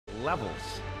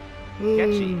levels.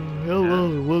 Sketchy.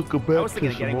 Hello, welcome back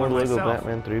to some more Lego myself,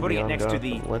 Batman 3 putting it Beyond next to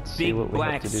Gotham. the Let's see big what we have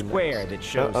black to do square next. that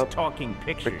shows Shut up, talking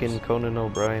pictures. frickin' Conan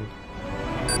O'Brien.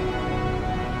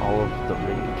 All of the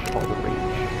rage, all the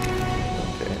rage.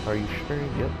 Okay, are you sure?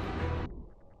 Yep.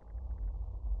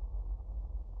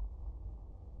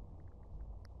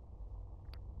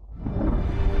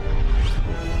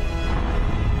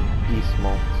 Beast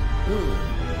malt.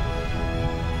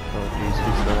 Oh jeez,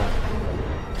 who's that?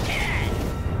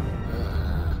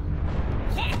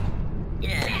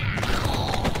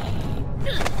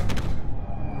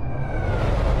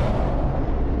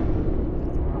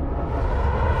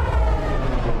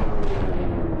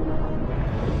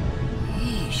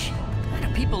 Yeesh, how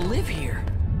do people live here?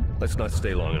 Let's not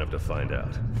stay long enough to find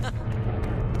out.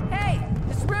 Hey,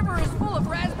 this river is full of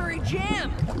raspberry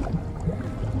jam.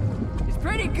 It's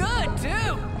pretty good,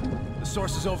 too. The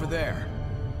source is over there.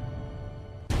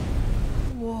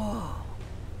 Whoa.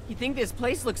 You think this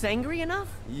place looks angry enough?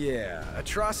 Yeah,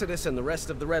 Atrocitus and the rest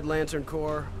of the Red Lantern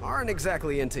Corps aren't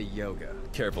exactly into yoga.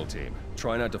 Careful, team.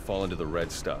 Try not to fall into the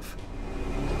red stuff.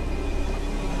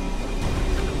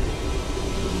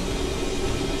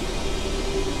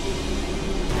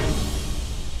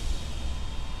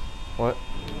 What?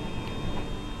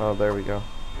 Oh, there we go.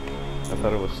 I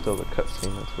thought it was still the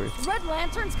cutscene, that's weird. Red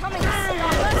Lantern's coming to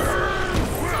stop us!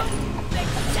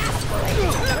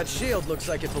 That shield looks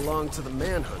like it belonged to the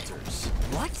Manhunters.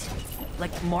 What?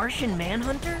 Like Martian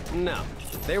Manhunter? No,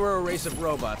 they were a race of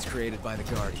robots created by the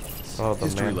Guardians. Oh, the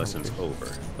History Manhunters. lesson's over.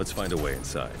 Let's find a way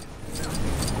inside.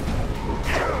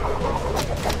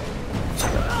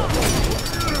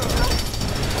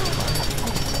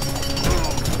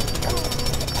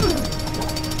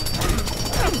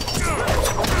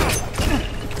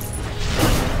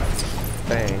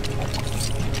 Bang.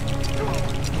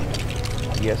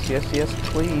 Yes, yes, yes,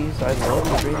 please. I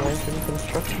love Green Lantern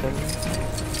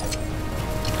construction.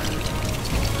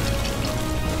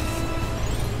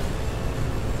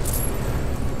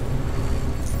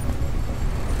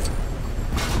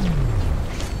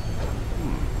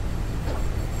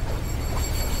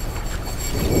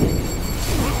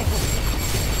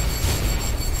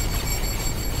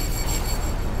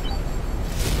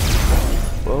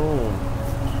 Boom.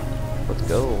 Let's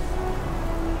go.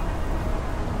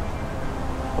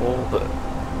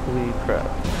 Holy crap.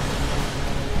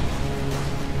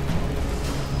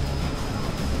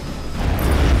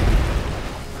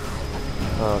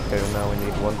 Okay, now we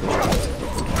need one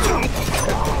thing.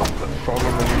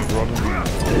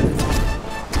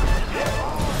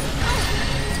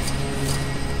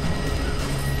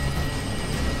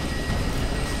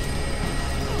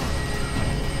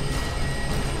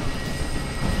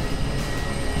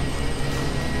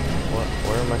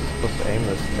 Where am I supposed to aim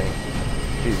this thing?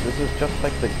 Jeez, this is just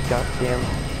like the goddamn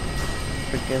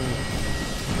freaking...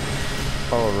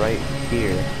 Oh, right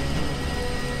here.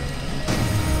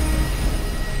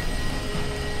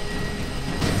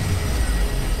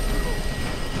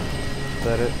 Is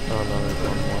that it? Oh no, there's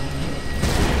one more.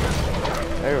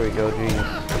 There we go,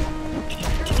 jeez.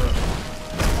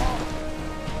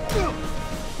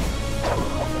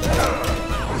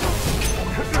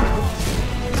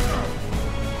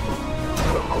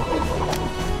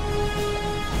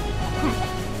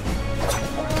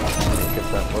 Get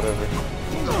that, whatever.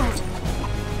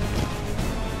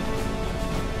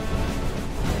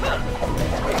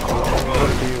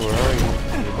 Monday, where are you?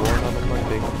 You're born on a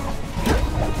Monday.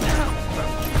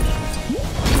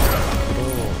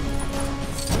 Oh.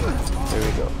 There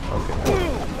we go. Okay.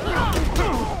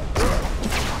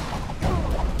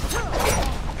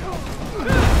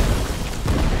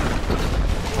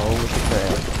 Oh, with the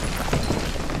bag.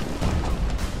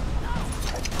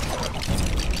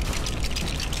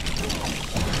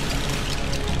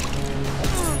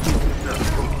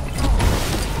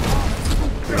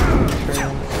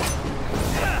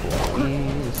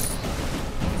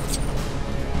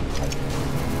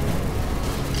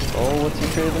 Oh, what's he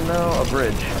trading now? A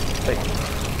bridge. Hey.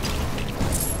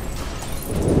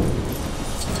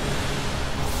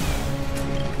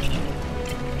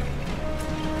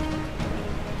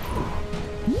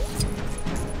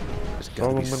 There's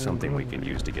gotta be something we can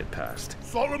use to get past.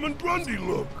 Solomon Grundy,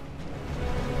 look!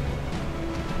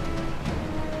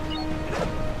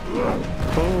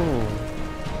 Oh.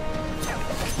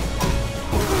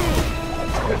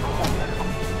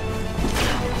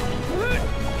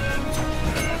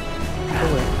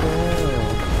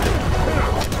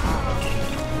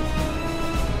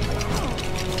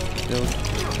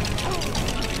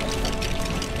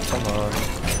 Come on.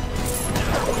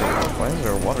 Why is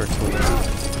there a water tool?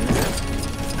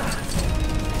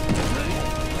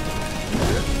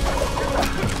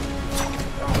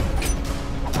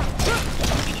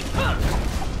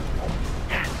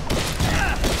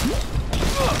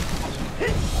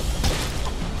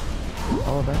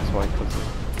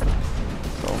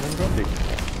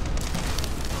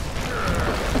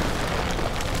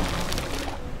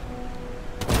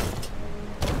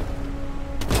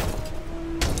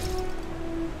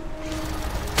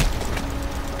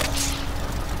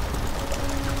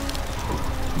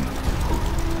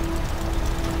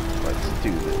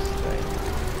 do this thing.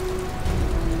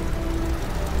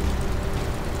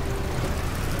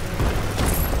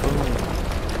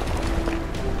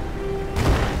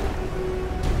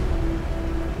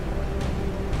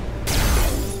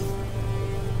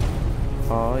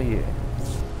 Oh yeah.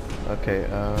 Okay,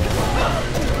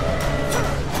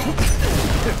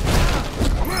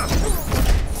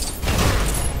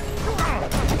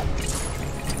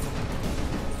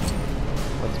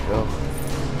 let's go.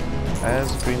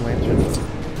 As Green Lantern.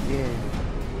 Yeah.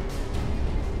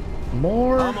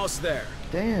 More? Almost there.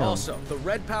 Damn. Also, the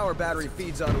red power battery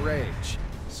feeds on rage.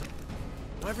 So,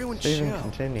 everyone Even chill,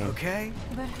 continue. okay?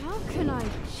 But how can I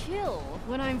chill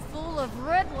when I'm full of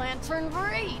Red Lantern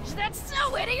rage? That's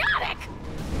so idiotic!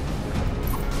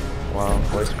 Wow,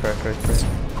 voice crack right there.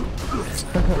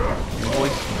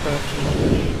 Voice crack.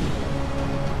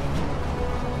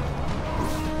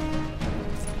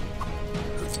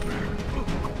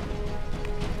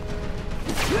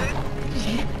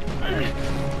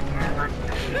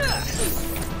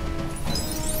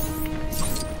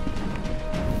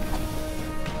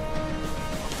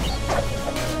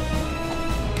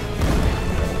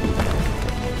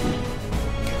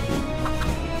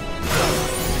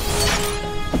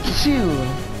 Ew,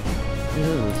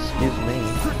 excuse me.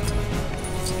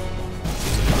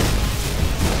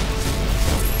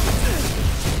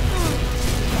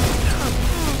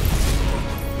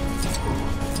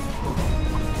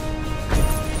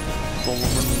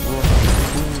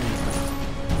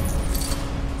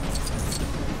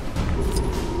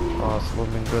 Oh,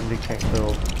 Solomon Grundy can't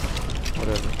build.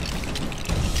 Whatever.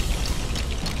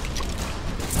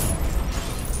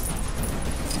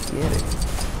 Get it.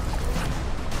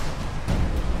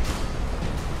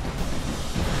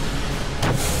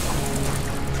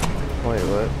 Wait,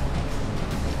 what?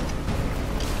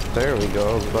 There we go,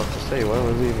 I was about to say, why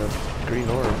was he in a green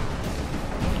orb?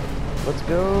 Let's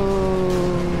go!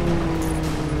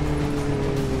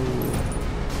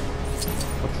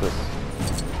 What's this?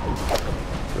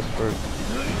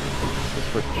 This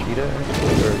for Cheetah,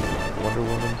 actually? Or Wonder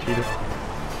Woman Cheetah?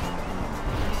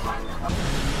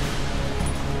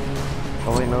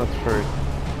 Oh wait, no, it's for...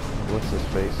 What's his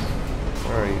face?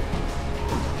 Where are you?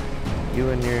 You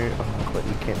and your... Oh, but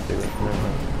you can't do it. Never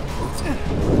mind.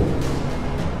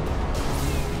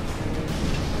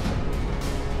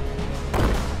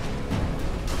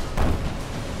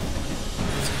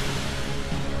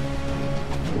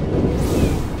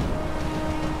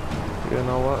 You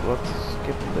know what? Let's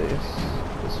skip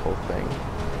this whole thing.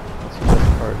 That's the best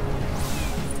part.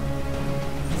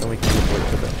 Then we can just wait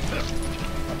for them.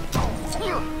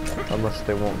 Unless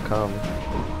they won't come.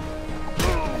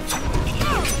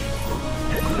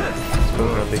 Let's go,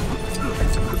 Grundy.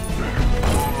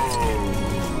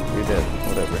 You're dead.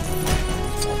 Whatever.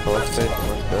 Collect it and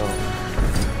let's go.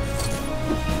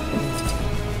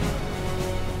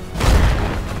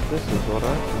 This is what I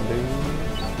can do.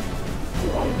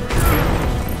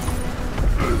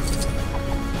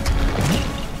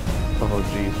 Oh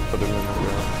jeez, put him in the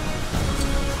ground.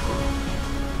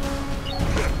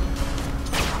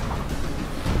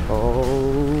 Oh.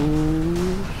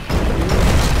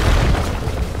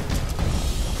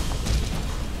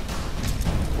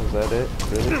 Is that it?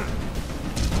 Really?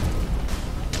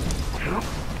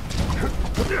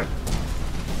 Whatever.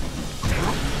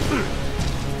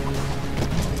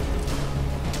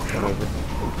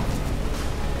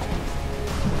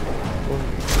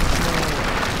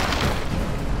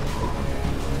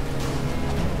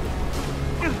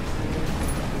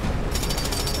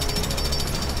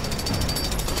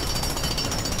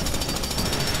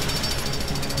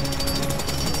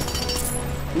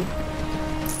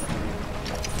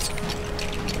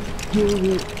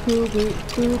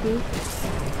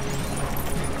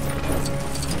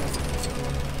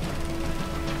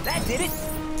 That did it.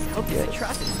 Hope this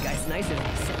Atrocitus guy's nicer than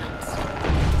he sounds.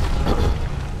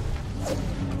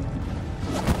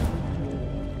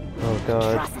 Oh god.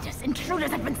 Atrocitus,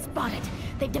 intruders have been spotted.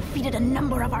 They've defeated a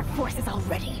number of our forces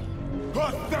already.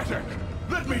 Pathetic!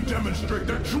 Let me demonstrate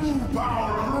the true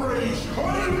power of Rage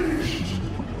Unleashed!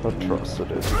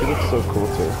 Atrocitus. He looks so cool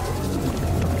too.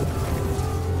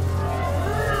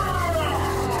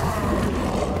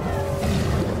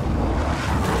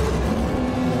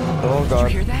 Oh god.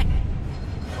 Did you hear that?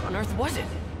 What on earth was it?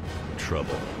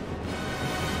 Trouble.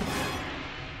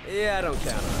 Yeah, I don't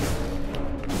count on it.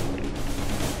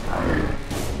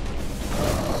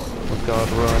 Oh god,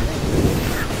 run.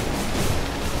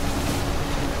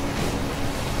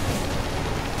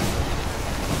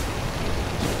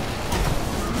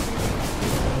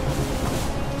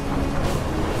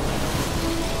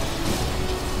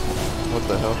 What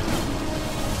the hell?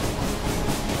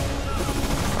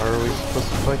 are we supposed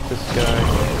to fight this guy?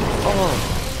 Oh!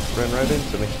 Ran right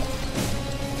into me.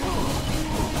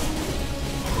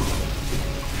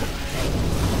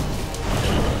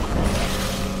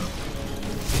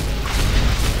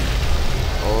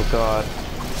 Oh god.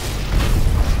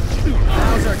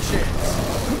 Now's our chance.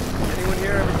 Anyone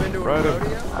here ever been to a rodeo?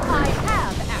 I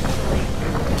have, actually.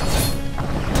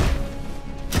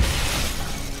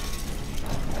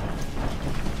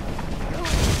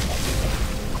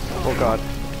 Oh god.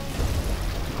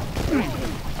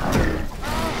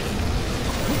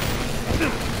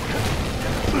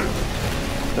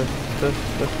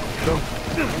 Go.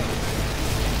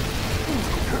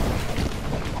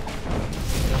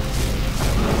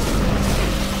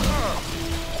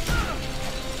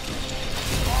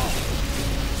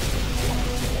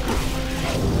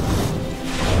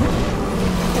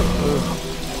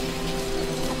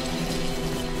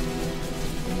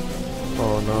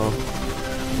 Oh no.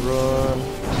 Run.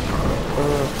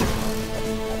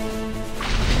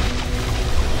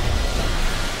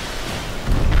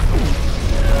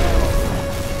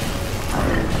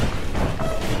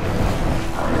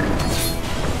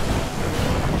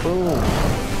 Boom.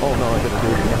 Oh no, I gotta do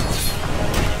it again.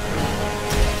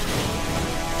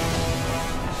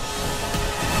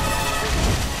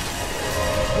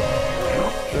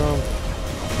 Jump.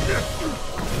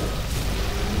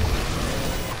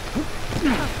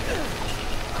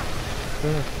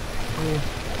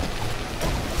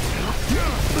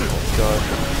 Oh god.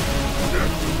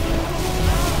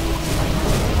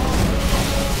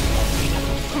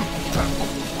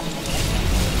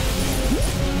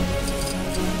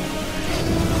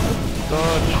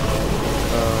 Dodge.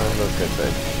 Okay,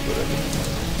 babe. Whatever.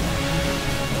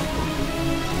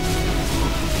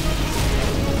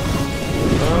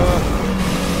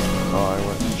 Oh, I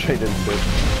went straight into it.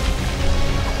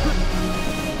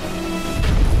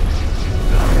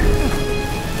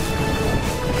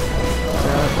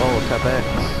 Oh, tap X.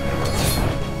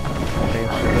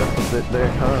 Change it up a bit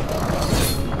there, huh?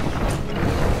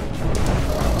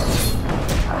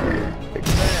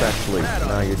 Exactly.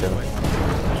 Now you're done.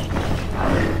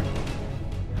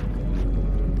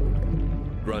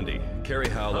 Grundy, carry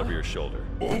Hal over your shoulder.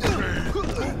 Okay,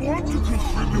 I want to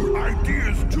contribute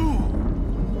ideas too.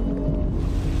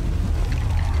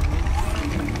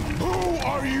 Who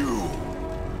are you?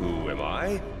 Who am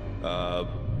I?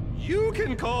 You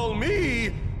can call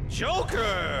me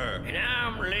Joker! And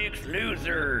I'm Lex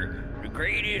Luthor, the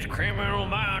greatest criminal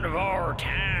mind of our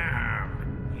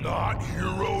time. Not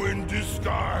hero in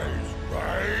disguise,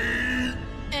 right?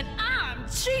 And I'm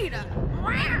Cheetah.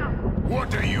 Wow. What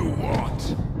do you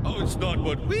want? Oh, it's not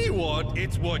what we want,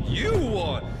 it's what you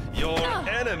want. Your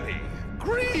enemy,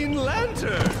 Green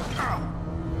Lantern!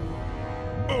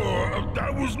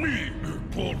 That was me.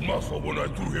 Pulled muscle when I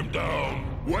threw him down.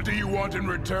 What do you want in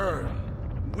return?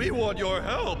 We want your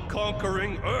help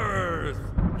conquering Earth.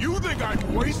 You think I'd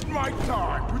waste my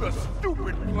time with a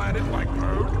stupid planet like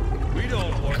Earth? We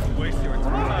don't want to waste your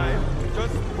time.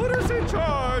 Just put us in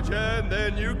charge and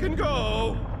then you can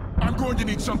go. I'm going to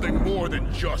need something more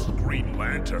than just Green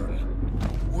Lantern.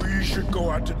 We should go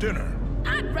out to dinner.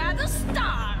 I'd rather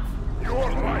starve.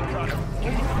 You're my kind of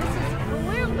woman.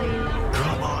 Clearly not.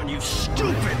 Come on, you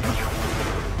stupid!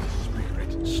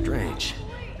 Spirit. Strange.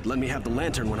 It let me have the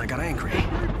lantern when I got angry.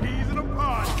 Peas in a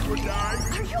pod, you and I.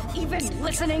 Are you even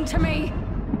listening to me?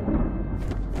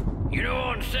 You know,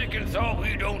 on second thought,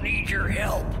 we don't need your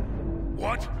help.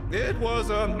 What? It was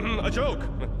a joke.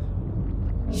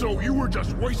 So you were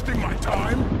just wasting my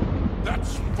time?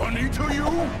 That's funny to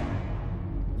you?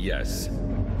 Yes.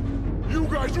 You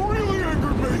guys really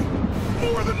angered me!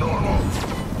 More than normal!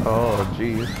 Oh,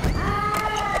 jeez.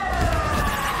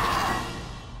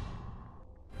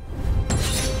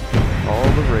 All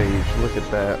the rage, look at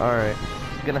that. Alright,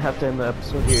 gonna have to end the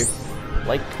episode here.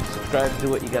 Like, subscribe, do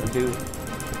what you gotta do.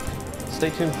 Stay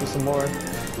tuned for some more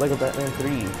LEGO Batman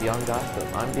 3 Beyond Gotham.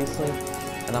 I'm Beaztly,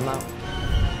 and I'm out.